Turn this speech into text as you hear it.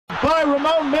by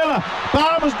Ramon Miller.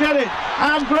 Bahamas get it,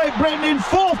 and Great Britain in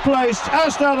 4th place,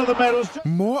 just out of the medals.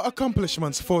 More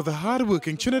accomplishments for the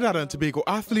hard-working Trinidad and Tobago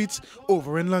athletes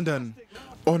over in London.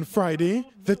 On Friday,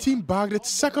 the team bagged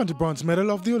its 2nd bronze medal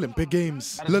of the Olympic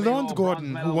Games. Lalonde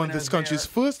Gordon, who won this country's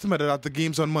 1st medal at the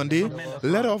Games on Monday,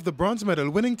 led off the bronze medal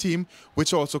winning team,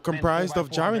 which also comprised of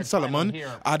Jaron Solomon,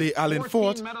 Ade Allen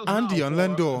Fort, and Dion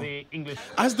Lendor.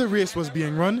 As the race was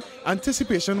being run,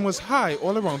 anticipation was high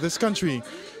all around this country.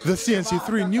 The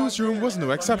CNC3 newsroom was no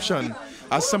exception,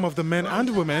 as some of the men and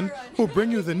women who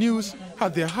bring you the news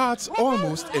had their hearts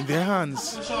almost in their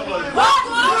hands.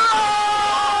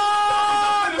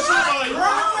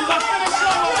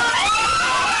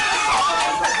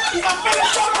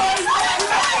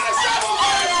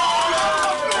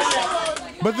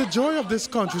 But the joy of this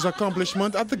country's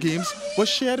accomplishment at the Games was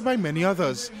shared by many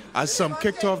others, as some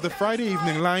kicked off the Friday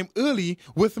evening lime early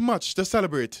with much to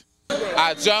celebrate.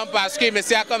 I jump, I scream, I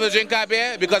say I come to drink a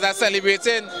beer because I'm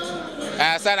celebrating.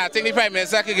 I think the Prime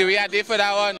Minister can give me a day for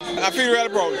that one. I feel real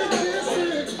proud.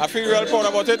 I feel real proud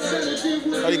about it.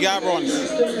 But you got bronze.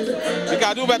 We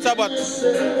can do better, but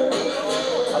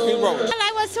I feel proud. Well,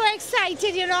 I was so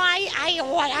excited, you know. I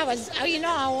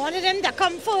wanted him to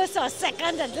come 1st or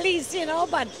 2nd at least, you know.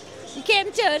 But he came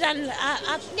 3rd, and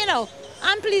you know,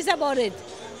 I'm pleased about it.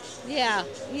 Yeah.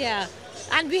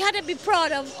 And we had to be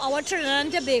proud of our Trinidad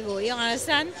and Tobago. You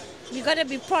understand? We got to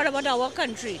be proud about our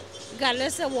country,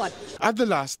 regardless of what. At the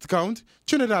last count,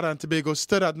 Trinidad and Tobago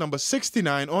stood at number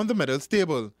 69 on the medals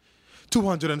table.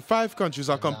 205 countries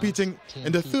are competing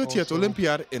in the 30th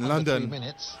Olympiad in London.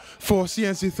 For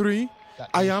CNC3,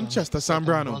 I am Chester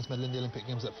Sambrano.